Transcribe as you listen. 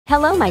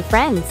Hello my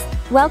friends,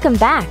 welcome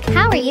back.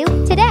 How are you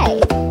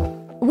today?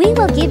 We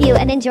will give you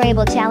an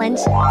enjoyable challenge.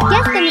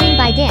 Guess the meme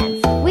by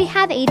dance. We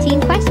have 18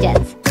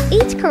 questions.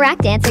 Each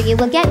correct answer you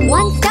will get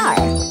 1 star.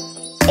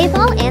 If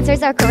all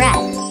answers are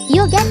correct,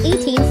 you'll get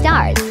 18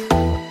 stars.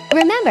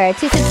 Remember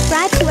to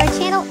subscribe to our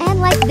channel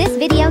and like this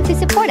video to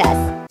support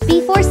us.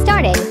 Before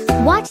starting,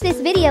 watch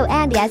this video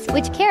and guess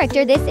which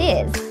character this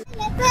is.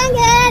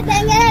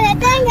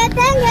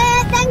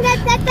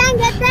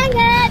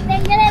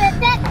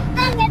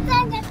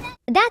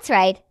 That's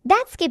right,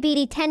 that's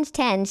Skibidi Tenge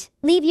Tenge.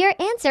 Leave your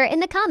answer in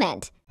the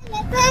comment.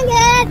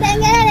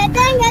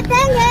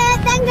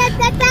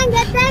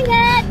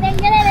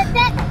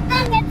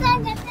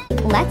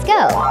 Let's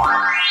go.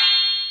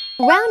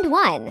 Round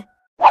 1.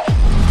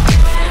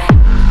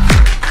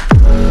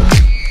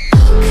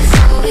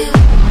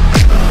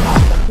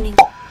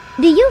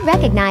 Do you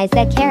recognize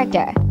that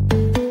character?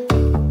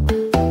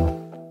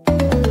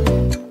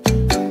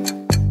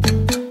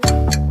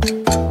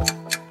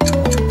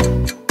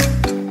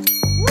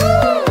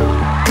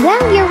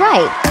 Well, you're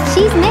right.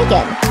 She's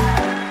Megan.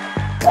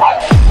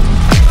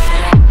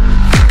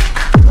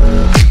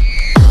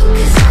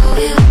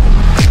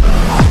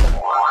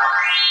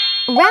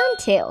 Round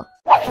 2.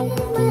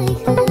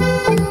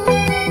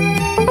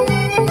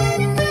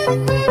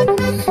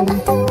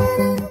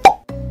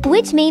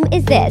 Which meme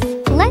is this?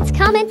 Let's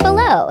comment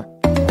below.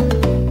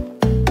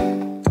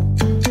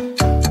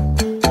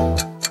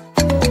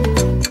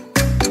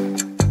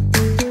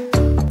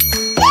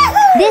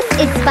 This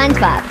is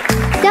SpongeBob.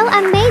 So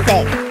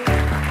amazing!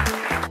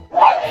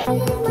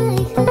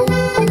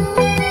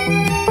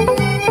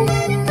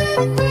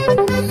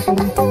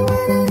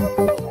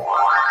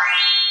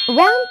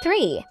 Round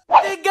 3.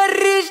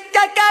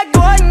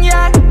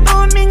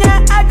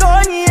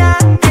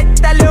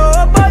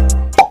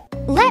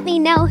 Let me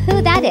know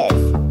who that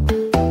is.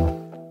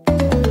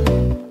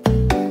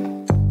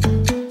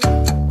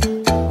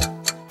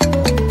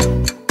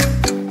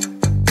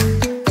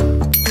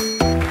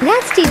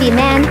 That's TV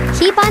man,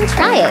 keep on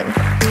trying.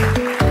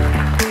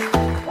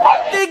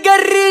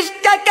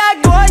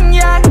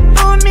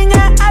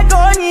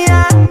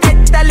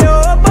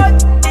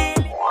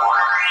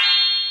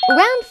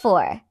 Round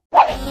 4.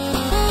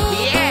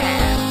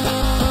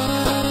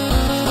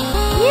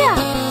 Yeah!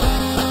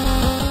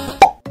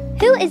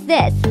 Who is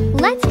this?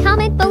 Let's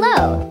comment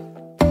below.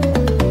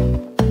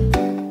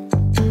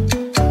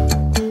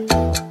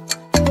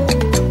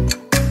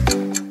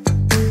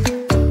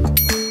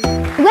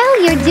 Well,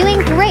 you're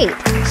doing great.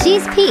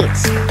 She's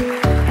Peach.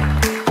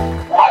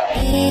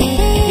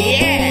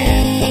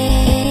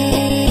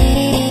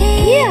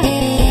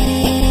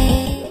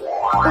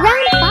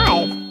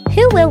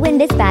 Who will win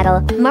this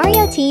battle,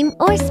 Mario team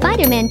or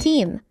Spider-Man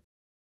team?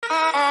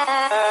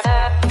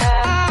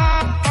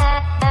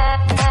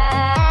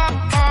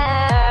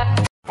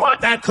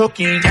 Put that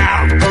cookie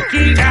down,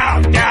 cookie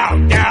down,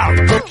 down,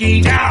 down,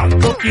 cookie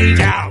down, cookie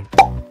down.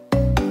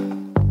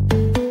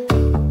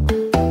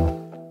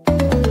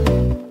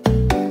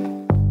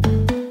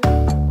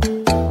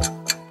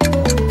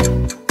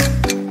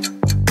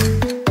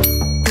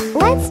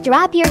 Let's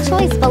drop your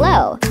choice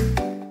below.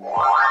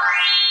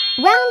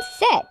 Round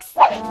 6.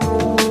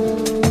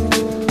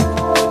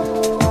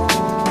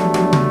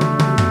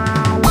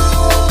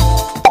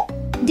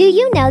 Do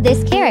you know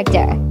this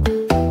character?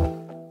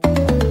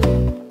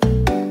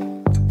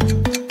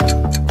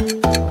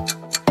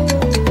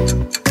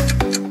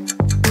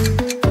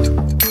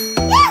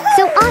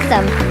 So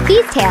awesome!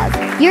 These Tails,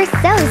 you're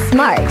so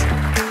smart!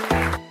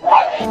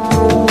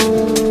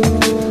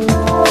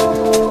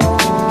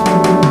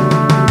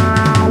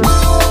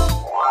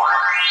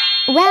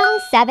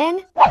 Round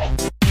 7.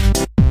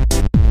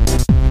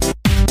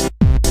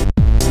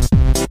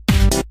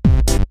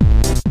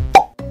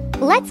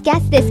 Let's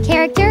guess this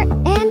character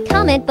and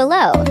comment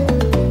below.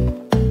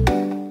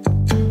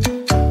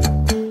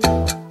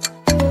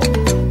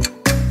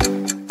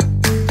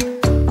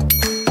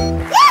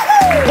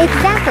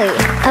 Exactly!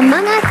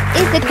 Among Us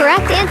is the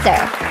correct answer.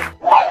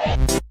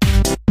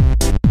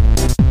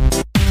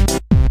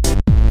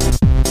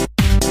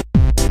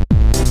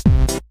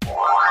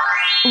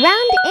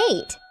 Round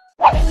 8.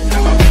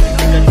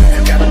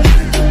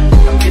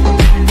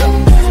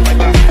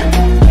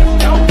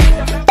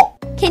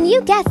 Can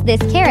you guess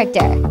this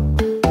character?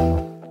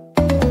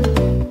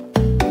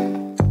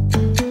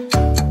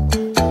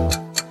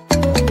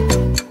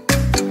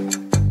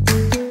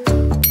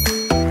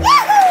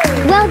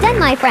 Well done,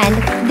 my friend.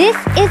 This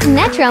is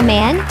Metro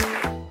Man.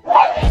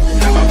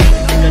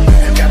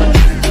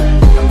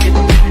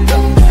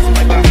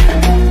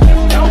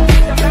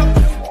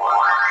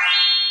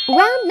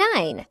 Round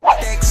 9.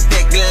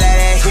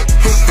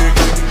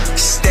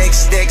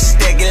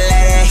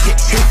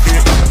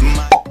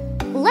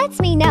 Let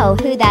me know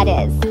who that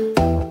is.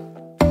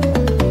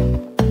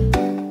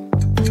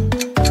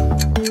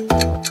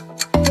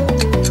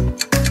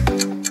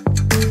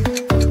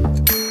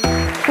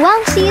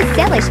 Well, she is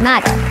Salish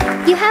Mata.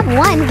 You have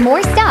 1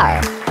 more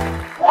star.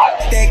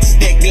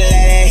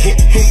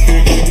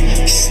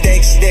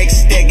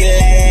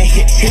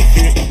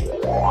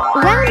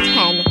 Round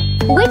 10.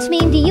 Which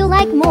meme do you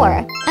like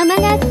more,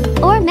 Among Us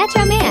or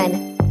Metro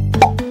Man?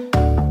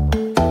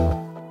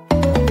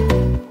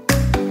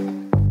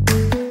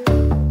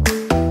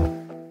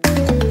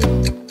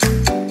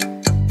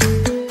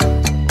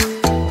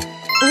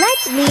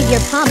 Let's leave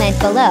your comment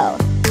below.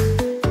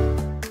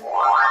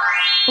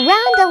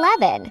 Round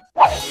 11.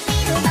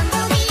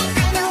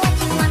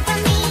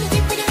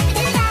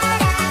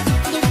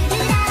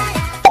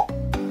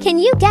 Can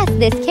you guess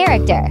this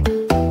character?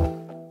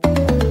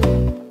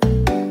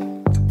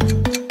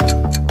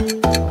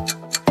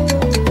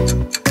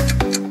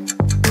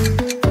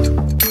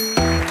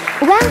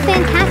 Well,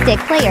 fantastic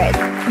players.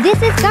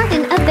 This is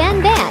Garden of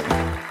Ban Ban.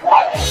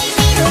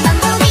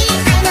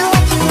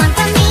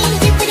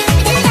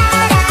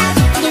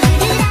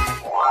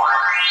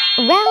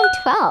 Round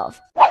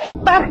 12.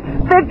 But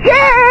the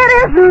kid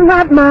is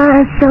not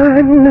my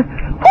son.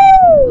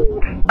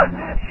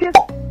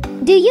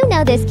 Do you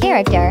know this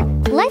character?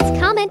 Let's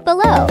comment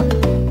below.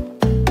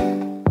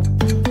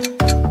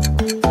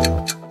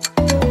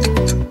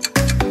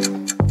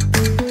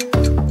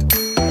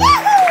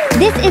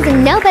 This is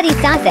Nobody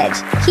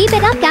Sausage. Keep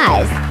it up,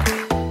 guys.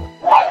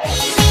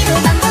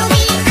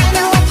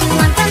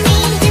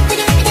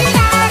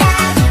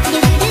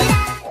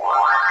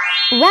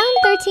 Round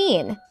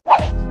 13.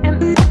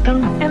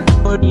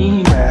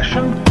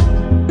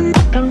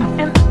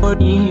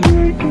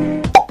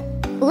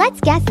 Let's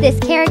guess this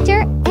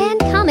character and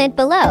comment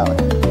below.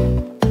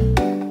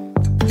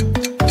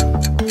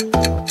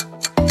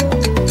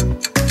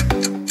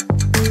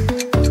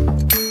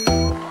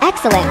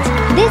 Excellent.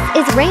 This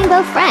is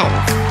Rainbow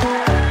Friends.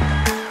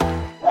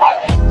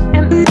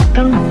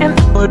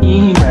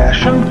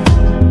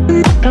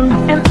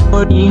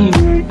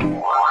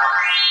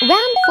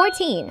 Round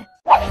 14.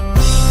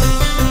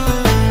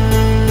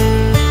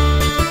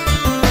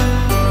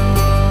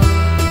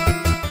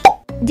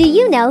 Do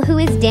you know who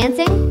is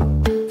dancing?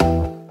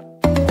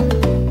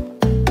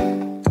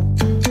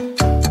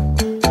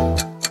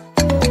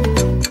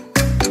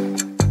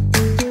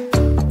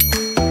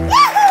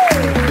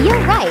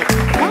 You're right.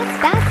 That's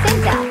Fast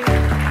Santa.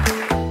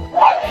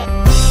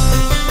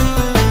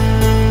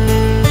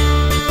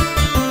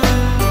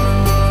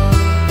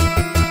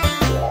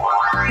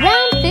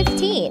 Round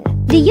 15.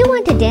 Do you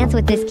want to dance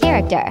with this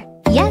character?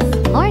 Yes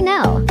or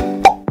no?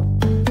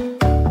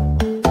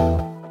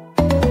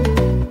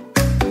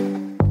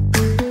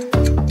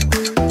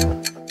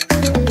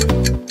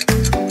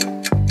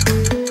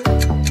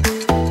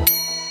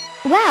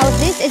 Wow,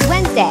 this is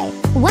Wednesday.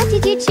 What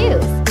did you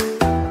choose?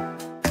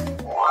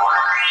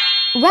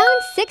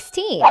 Round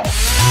 16.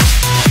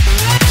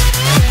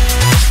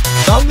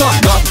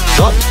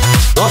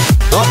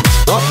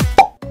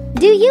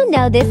 Do you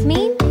know this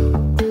meme?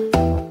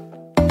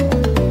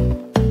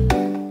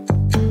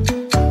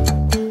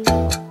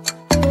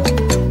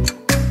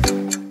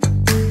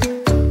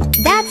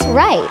 That's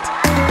right.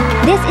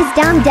 This is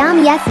Dam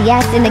Dam Yes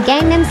Yes in the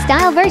Gangnam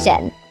Style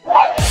version.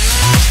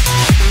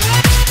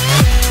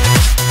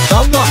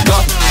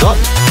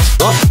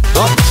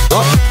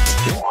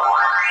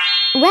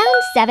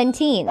 Round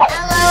 17.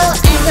 Hello,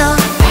 Angel.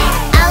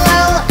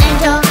 Hello,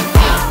 Angel.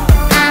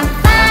 I'm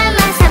fine,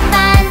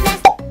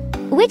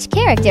 myself. Which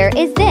character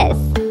is this?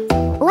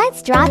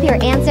 Let's drop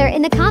your answer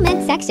in the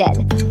comment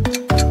section.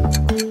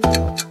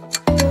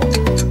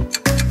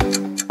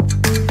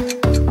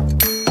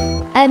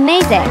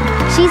 Amazing.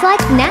 She's like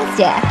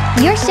Nastya.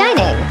 You're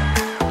shining.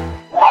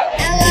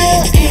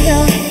 Hello,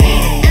 Angel.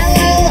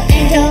 Hello,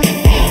 Angel.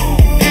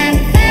 I'm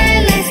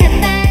fine, myself.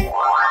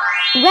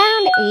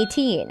 Round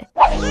 18.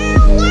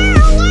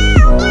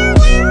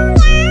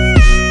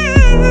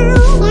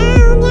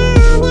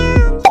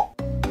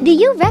 Do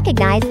you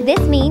recognize this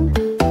meme?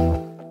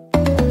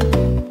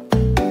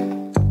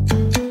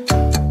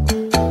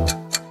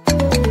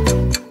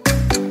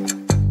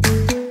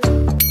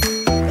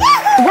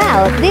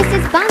 Wow, this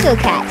is Bongo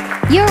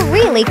Cat. You're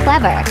really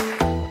clever.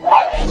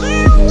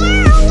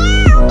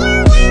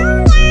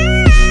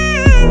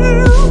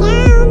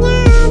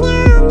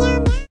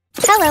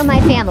 Hello,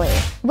 my family.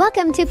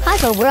 Welcome to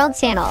Puzzle World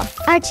channel.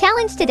 Our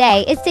challenge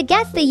today is to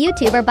guess the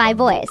YouTuber by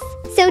voice.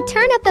 So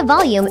turn up the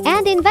volume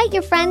and invite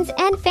your friends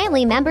and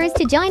family members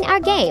to join our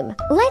game.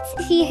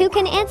 Let's see who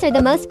can answer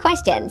the most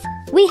questions.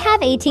 We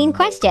have 18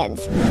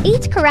 questions.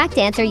 Each correct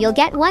answer you'll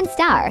get 1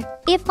 star.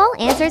 If all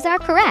answers are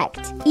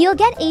correct, you'll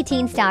get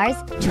 18 stars.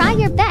 Try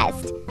your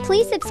best.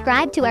 Please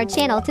subscribe to our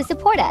channel to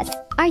support us.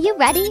 Are you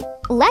ready?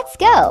 Let's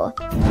go!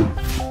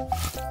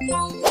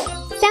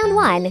 Sound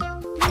 1.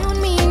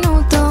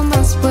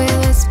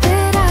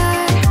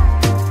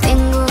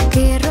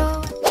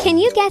 Can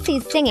you guess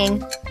who's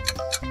singing?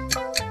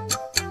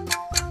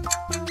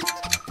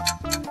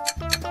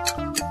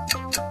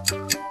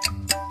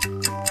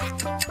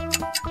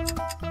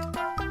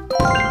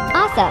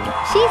 Awesome!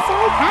 She's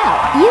Soy Cow.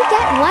 You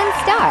get 1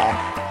 star.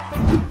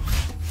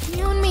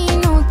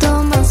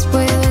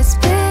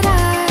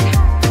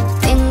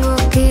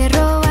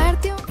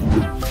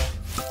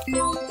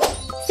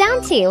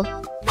 Sound 2.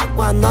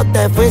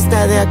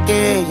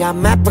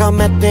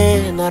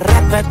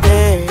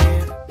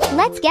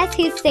 Let's guess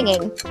who's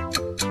singing.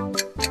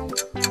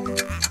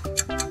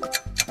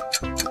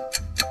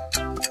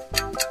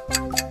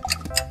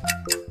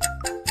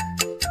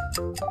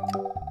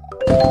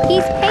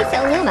 He's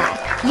Pesaluma.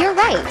 You're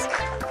right.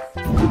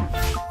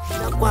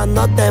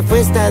 Cuando te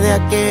fuiste de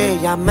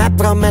aquí, ya me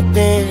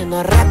prometí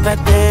no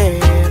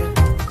repetir.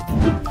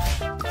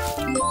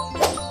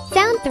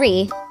 Sound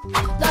 3.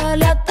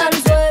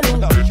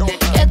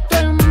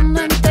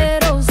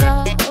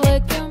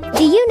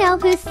 Do you know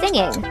who's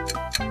singing?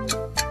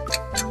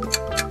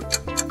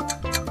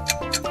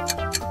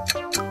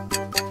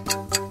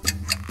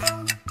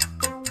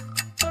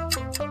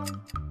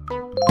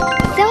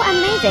 So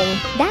amazing!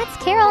 That's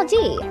Carol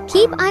G.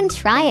 Keep on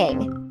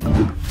trying.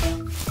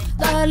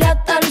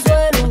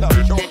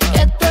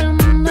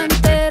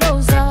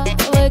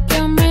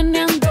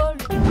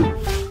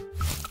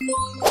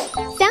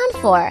 Sound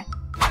 4.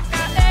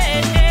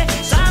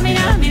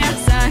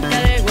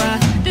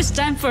 This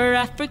time for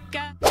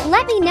Africa.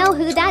 Let me know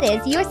who that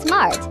is. You're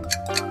smart.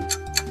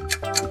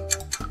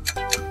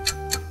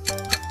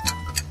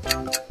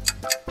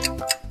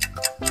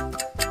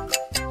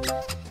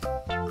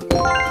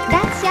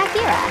 That's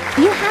Shakira.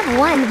 You have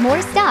one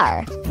more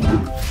star.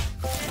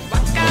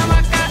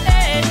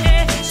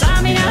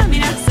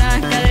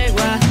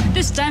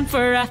 This time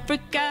for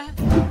Africa.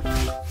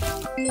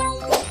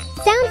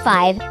 Sound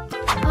 5.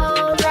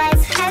 Oh,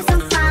 let's have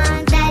some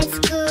fun. That's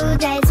good,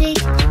 that's it.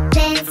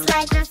 Dance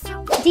like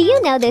a Do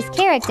you know this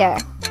character?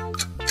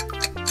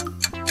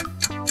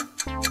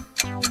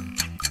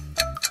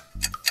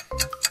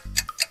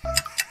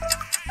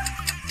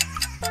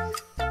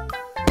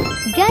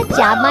 Good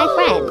job, my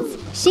friends.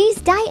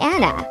 She's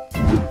Diana.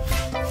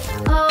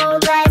 Oh,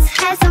 let's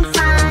have some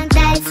fun.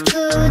 That's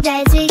good,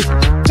 that's it.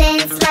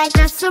 Dance like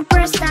a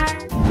superstar.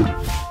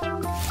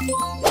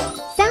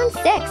 Sound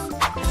 6.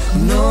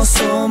 No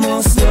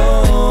somos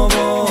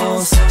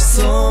lobos,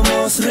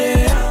 somos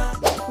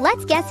real.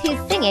 Let's guess who's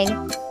singing.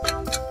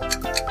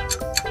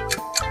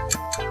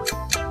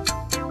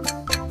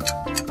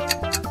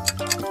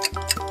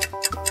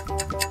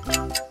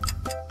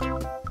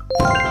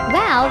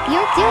 Wow,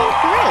 you're doing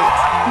great.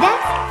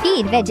 That's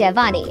Feed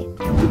Vijayavani.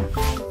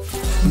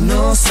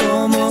 No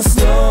somos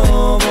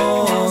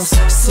lobos,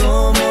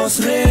 somos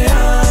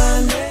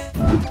reales.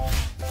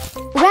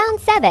 Round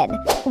 7.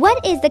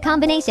 What is the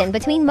combination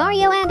between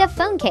Mario and a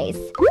phone case?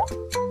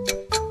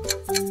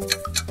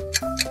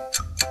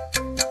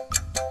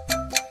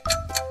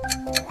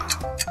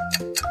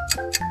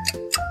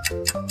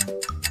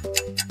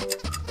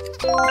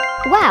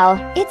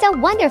 Wow, it's a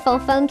wonderful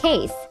phone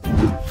case.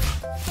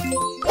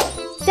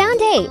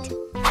 Sound 8.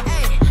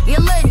 Hey,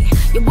 your lady,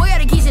 your boy got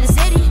the keys to the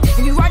city. If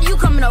you ride, you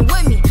coming up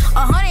with me.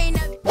 100 ain't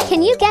nothing.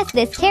 Can you guess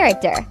this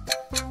character?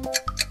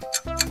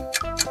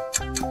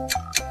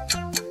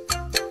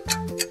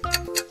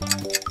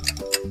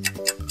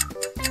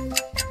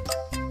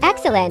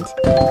 Excellent.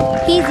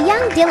 He's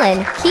young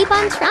Dylan. Keep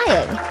on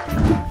trying.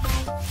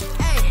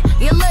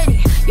 Hey, your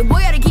lady, your boy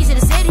got the keys to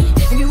the city.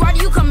 If you ride,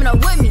 you coming up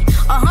with me.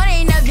 100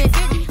 ain't nothing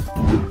 50.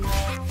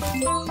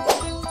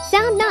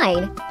 Sound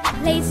 9.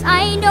 place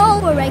I know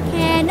where I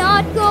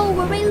cannot go,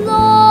 where I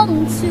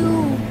long to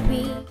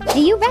be. Do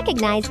you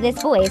recognize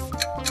this voice?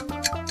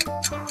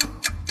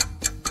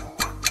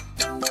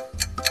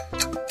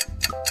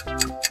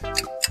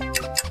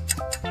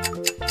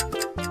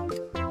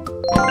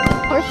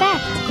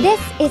 Perfect.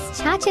 This is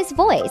Chacha's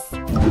voice.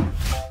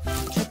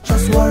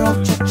 Chacha's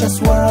world,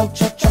 Chacha's world,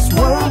 Chacha's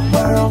world,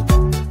 world.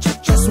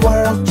 Chacha's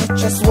world,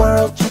 Chacha's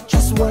world,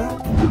 Chacha's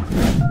world.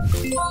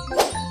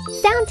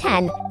 Sound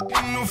 10.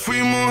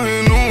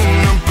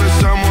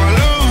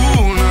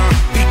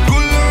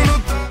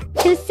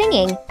 Who's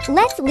singing?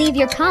 Let's leave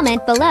your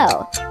comment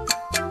below.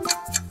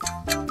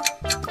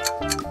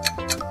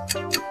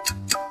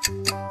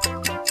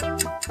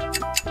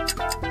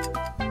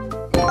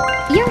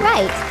 You're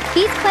right.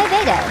 He's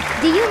Quevedo.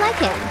 Do you like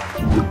him?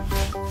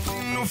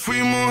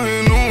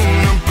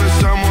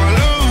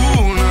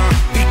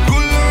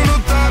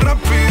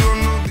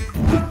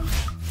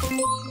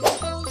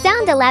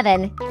 Sound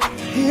 11.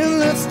 Your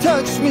lips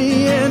touch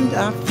me and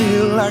I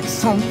feel like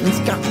something's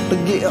got to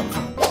give.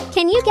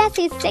 Can you guess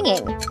who's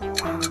singing?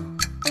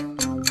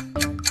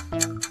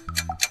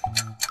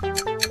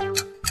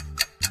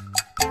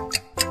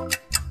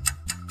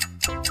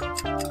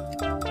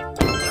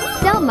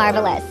 So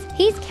marvelous.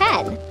 He's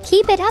Ken.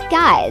 Keep it up,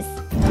 guys.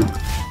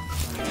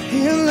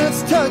 Your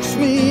lips touch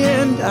me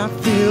and I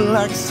feel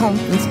like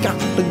something's got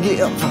to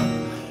give.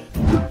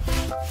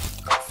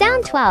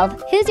 Sound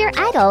 12. Who's your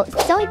idol,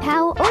 Soy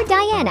Pao or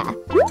Diana?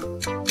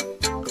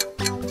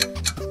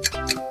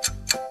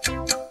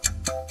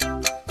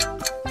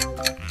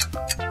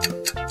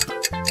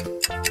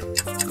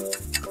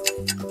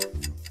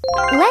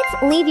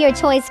 Let's leave your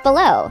choice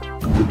below.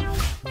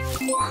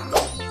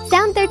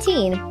 Sound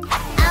 13.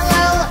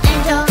 Hello,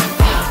 Angel.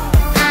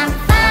 I'm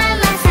fine,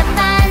 let's have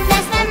fun,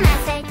 that's the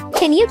message.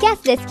 Can you guess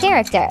this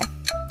character?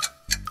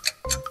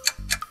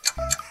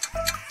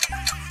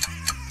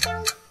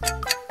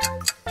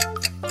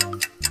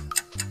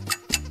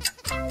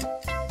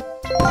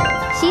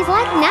 She's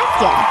like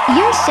Nastya,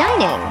 you're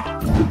shining.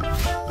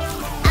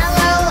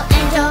 Hello,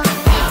 angel.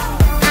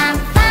 I'm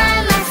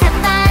fine, myself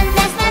fine.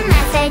 That's the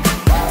message.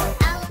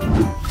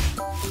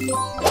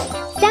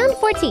 Sound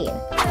 14.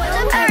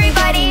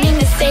 Everybody in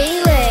the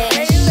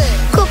Salish.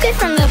 Cooking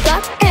from the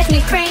block as we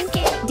crank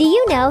it. Do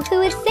you know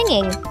who is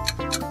singing?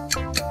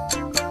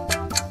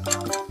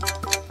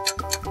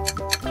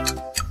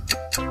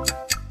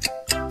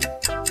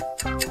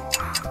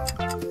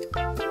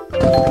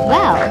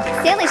 Wow,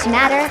 Salish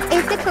Matter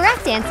is the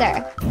correct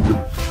answer.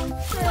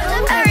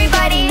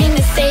 Everybody in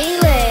the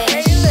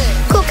Salish.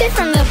 Cooking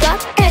from the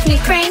block as we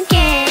crank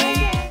it.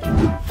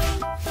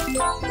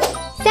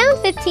 Sound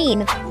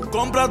 15.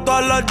 Compra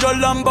todas las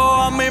Jolambo,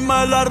 a mí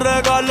me las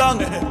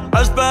regalan.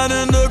 I spend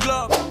in the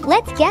club.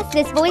 Let's guess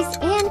this voice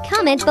and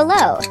comment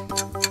below.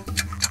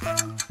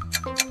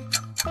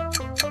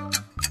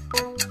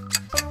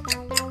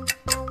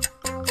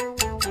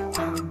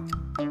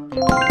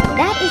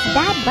 That is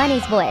Bad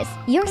Bunny's voice.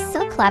 You're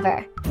so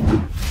clever.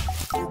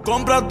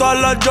 Compra todas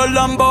las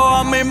Jolambo,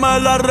 a mí me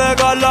las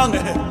regalan.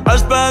 I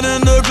spend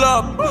in the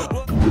club.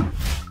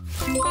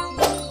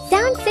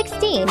 Sound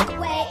 16.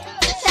 Wait,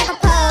 take a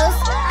pose.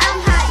 I'm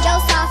hot, your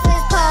sauce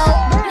is cold.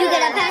 You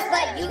get a pass,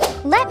 but you.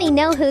 Let me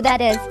know who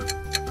that is.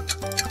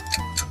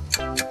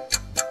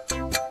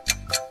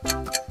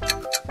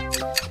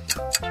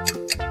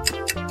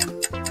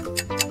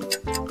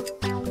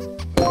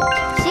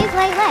 She's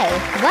Lele.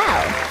 Wow,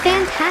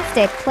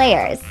 fantastic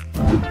players.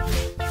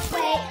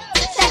 Wait,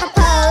 take a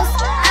pose.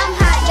 I'm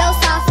hot, your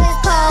sauce is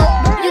cold.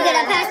 You get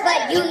a pass,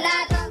 but you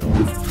not.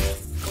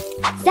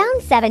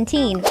 Sound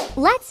 17.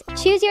 Let's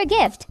choose your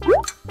gift.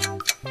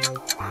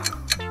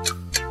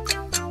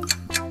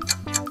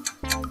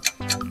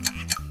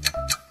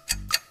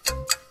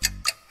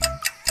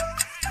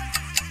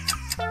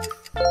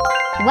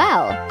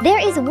 Wow, there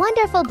is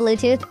wonderful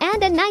Bluetooth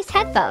and a nice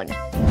headphone.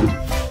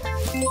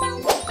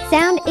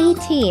 Sound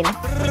 18.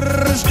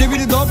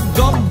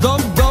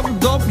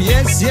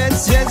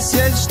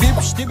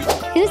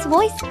 Whose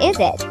voice is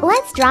it?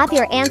 Let's drop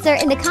your answer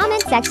in the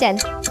comment section.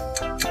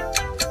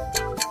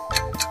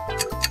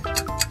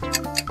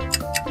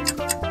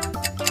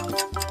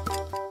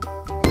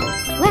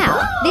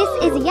 Wow, this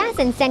is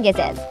Yasin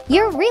Sengiz's.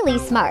 You're really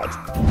smart.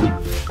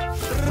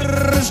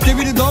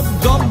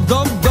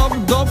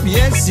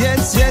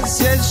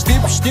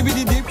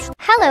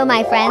 Hello,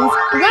 my friends.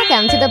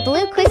 Welcome to the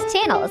Blue Quiz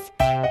Channels.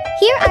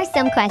 Here are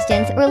some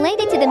questions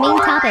related to the main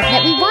topic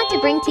that we want to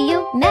bring to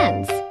you,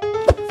 memes.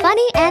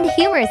 Funny and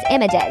humorous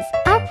images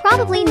are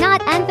probably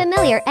not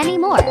unfamiliar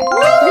anymore.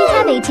 We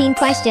have 18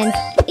 questions.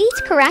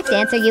 Each correct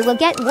answer you will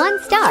get 1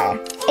 star.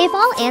 If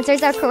all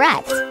answers are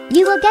correct,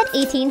 you will get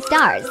 18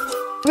 stars.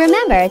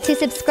 Remember to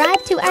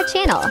subscribe to our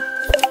channel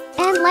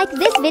and like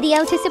this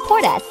video to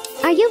support us.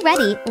 Are you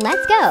ready?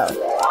 Let's go!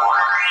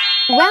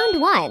 Round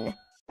 1.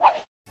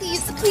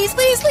 Please, please,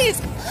 please,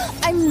 please.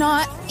 I'm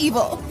not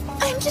evil.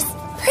 I'm just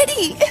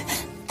pretty.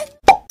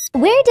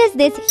 Where does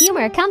this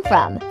humor come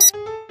from?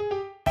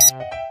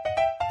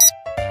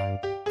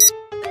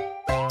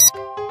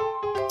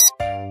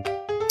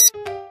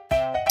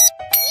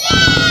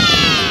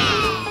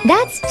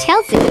 That's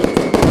Chelsea.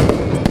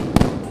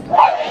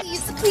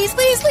 Please, please,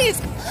 please,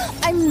 please.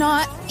 I'm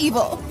not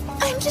evil.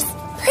 I'm just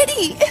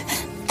pretty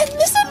and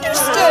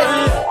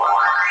misunderstood.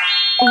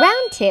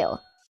 Round 2.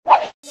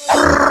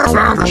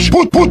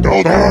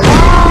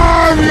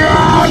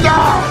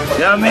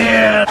 Come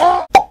here.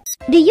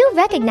 Do you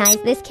recognize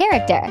this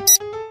character?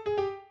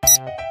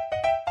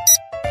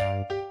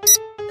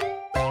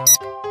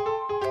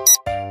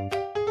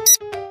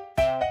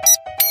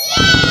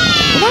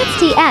 That's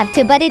TF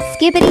to But It's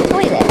Skibbity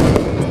Toilet.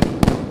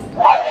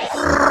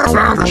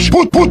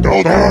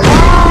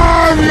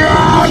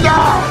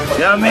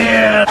 Come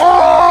here.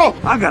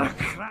 I got a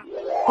crap.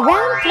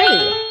 Round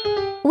 3.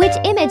 Which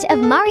image of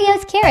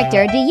Mario's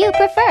character do you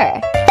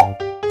prefer?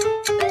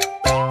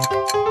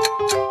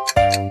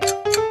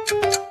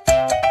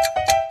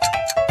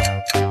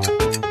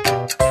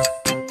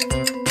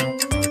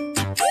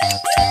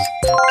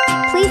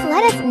 Please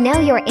let us know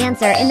your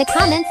answer in the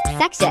comments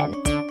section.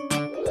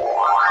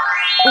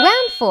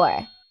 Round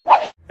 4.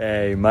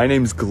 Hey, my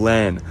name's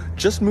Glenn.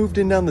 Just moved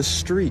in down the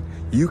street.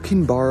 You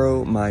can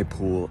borrow my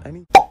pool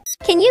any.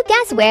 Can you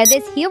guess where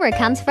this humor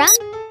comes from?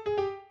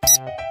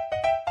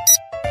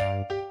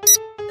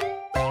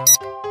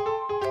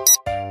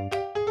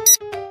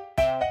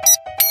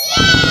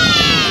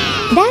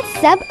 That's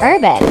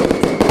Suburban.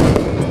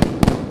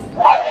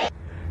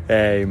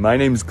 Hey, my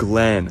name's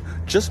Glenn.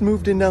 Just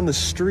moved in down the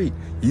street.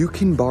 You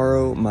can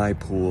borrow my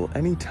pool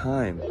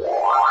anytime.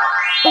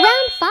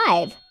 Round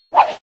 5.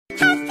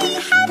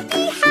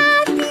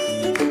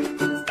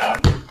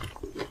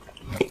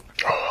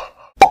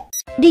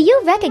 Do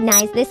you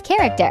recognize this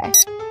character?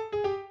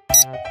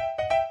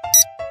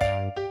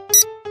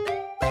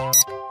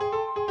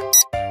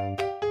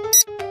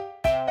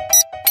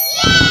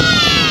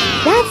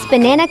 That's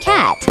Banana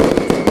Cat.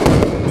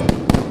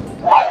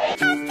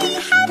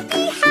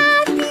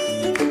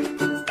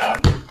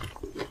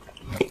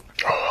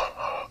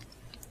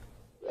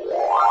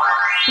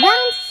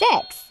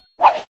 6.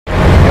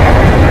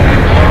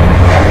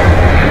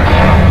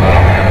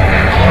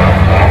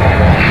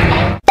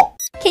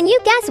 Can you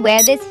guess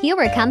where this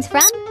humor comes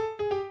from?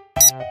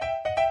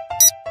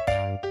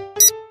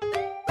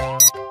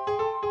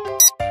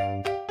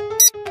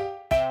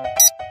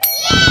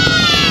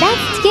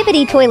 That's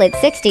Skibbity Toilet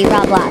 60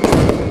 Roblox.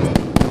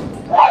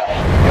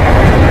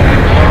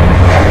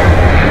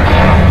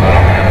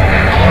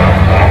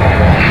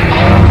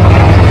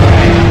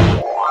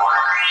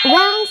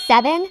 Round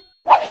 7.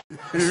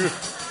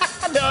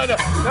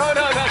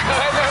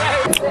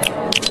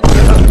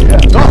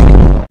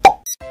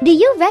 Do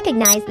you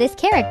recognize this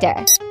character?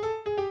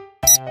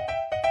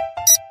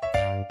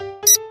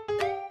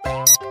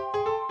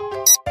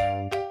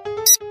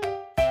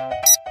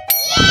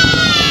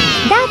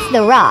 That's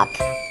The Rock.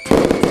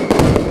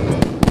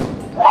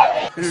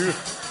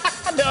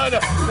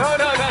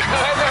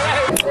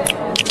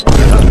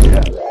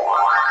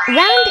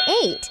 Round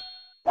 8.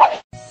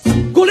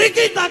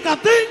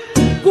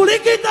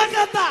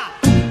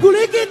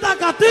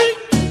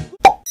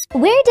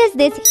 Where does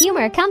this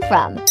humor come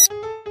from?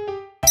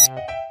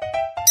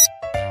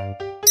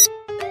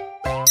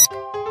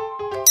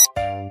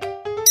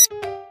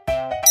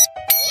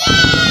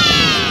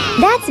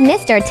 That's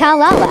Mr.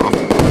 Talala.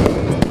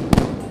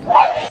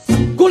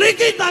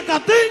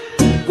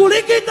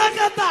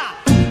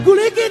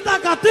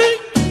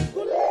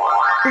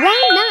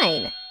 Round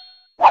 9.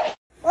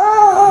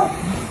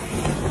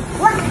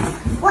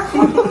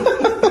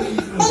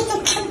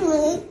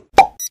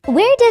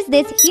 Where does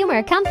this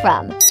humor come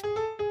from?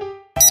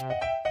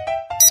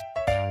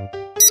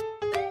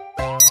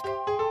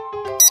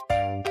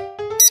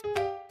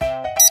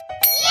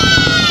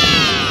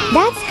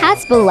 That's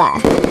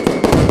Hasbullah.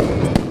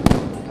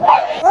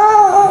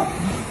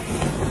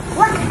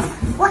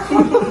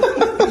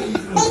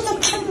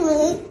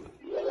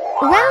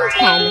 Round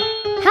 10.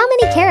 How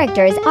many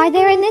characters are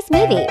there in this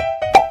movie?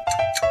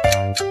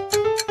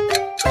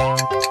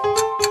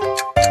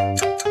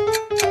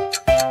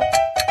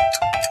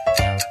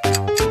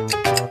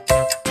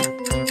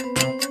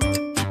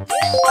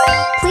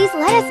 Please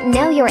let us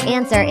know your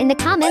answer in the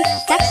comments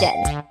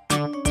section.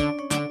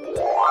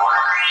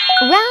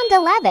 Round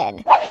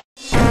 11.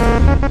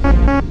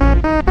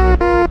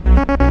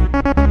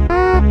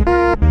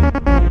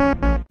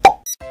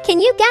 Can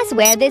you guess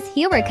where this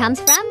humor comes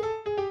from?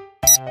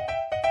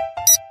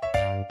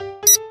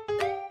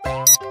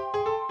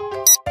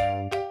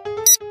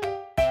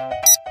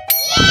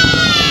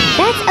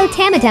 That's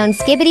Otamatone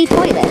Skibbity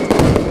Toilet.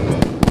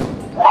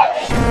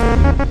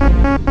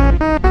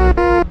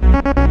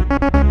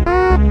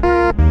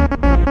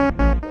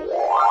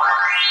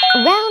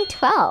 Round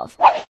 12.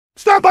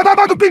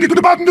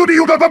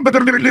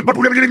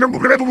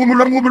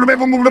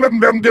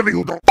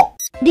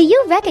 Do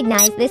you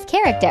recognize this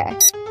character?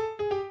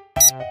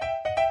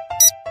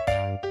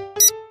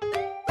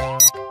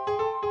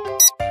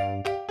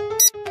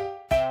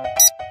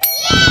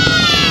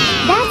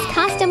 That's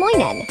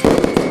Costamoinen.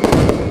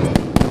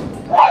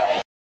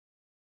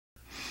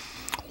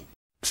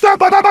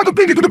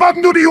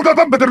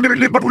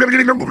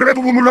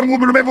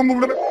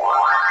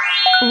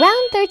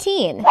 Round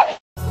 13.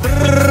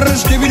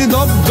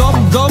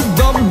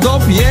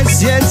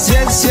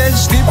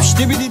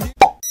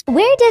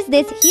 Where does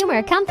this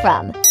humor come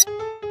from?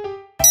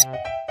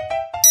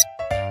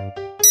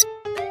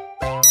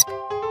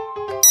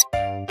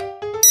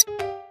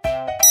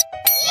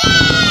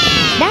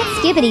 That's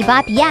Skibbity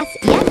Bop, yes,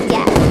 yes,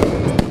 yes.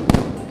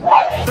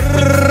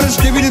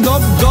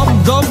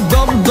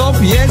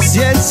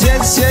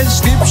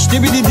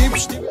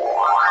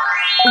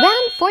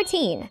 Round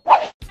 14.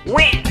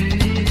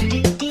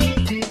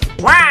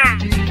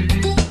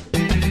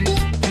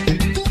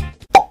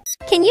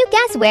 Can you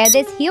guess where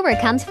this humor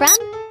comes from?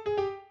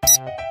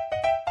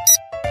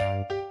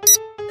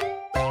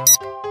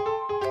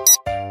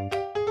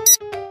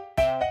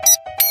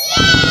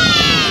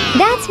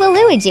 That's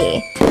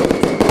Waluigi.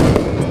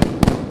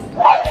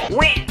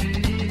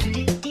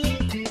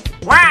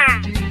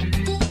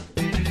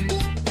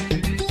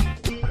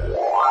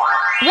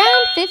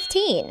 Round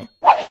 15.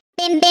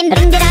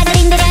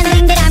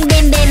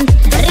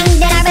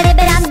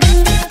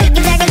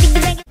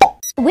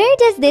 Where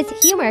does this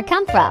humor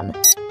come from?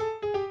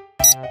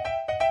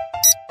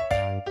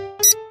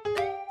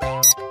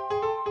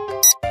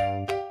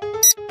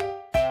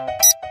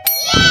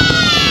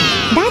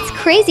 That's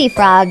Crazy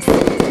Frogs.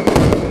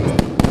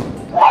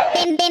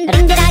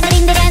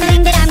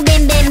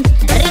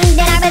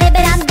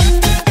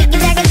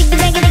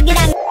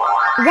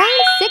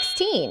 Round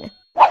 16.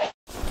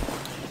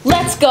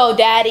 Let's go,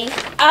 Daddy.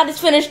 I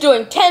just finished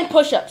doing 10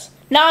 push-ups.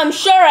 Now I'm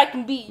sure I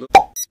can beat you.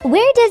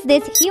 Where does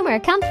this humor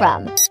come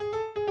from?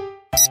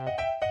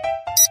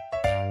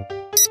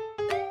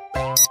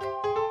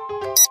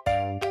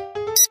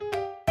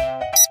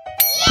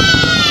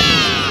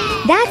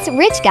 That's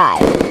Rich Guy.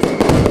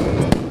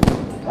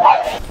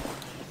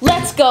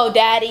 Let's go,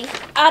 Daddy.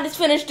 I just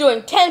finished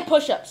doing 10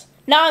 push-ups.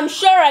 Now I'm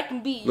sure I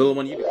can beat you. Little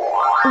one, you.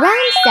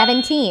 Round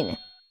 17.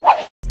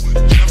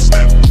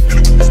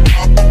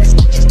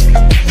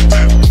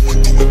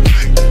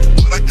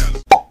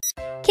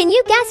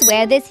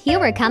 where this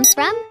humor comes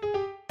from?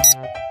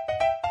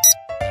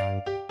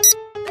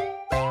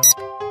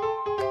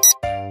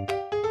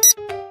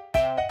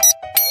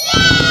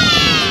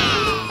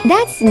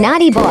 That's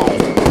Naughty Boy.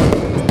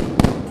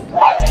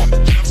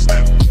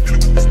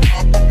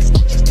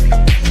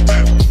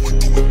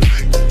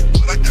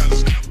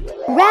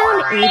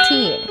 Round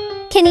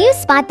 18. Can you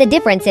spot the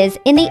differences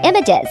in the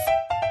images?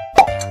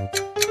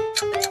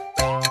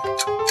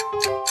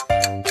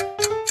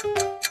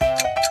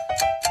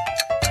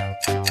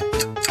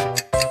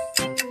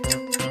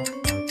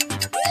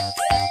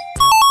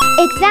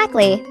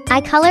 Exactly.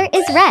 Eye color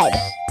is red.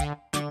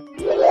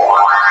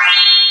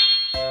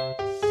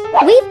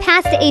 We've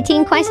passed the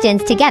 18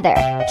 questions together.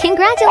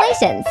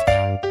 Congratulations!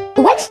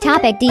 Which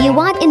topic do you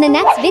want in the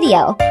next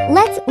video?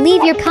 Let's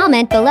leave your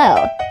comment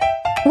below.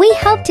 We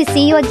hope to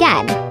see you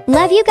again.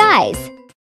 Love you guys!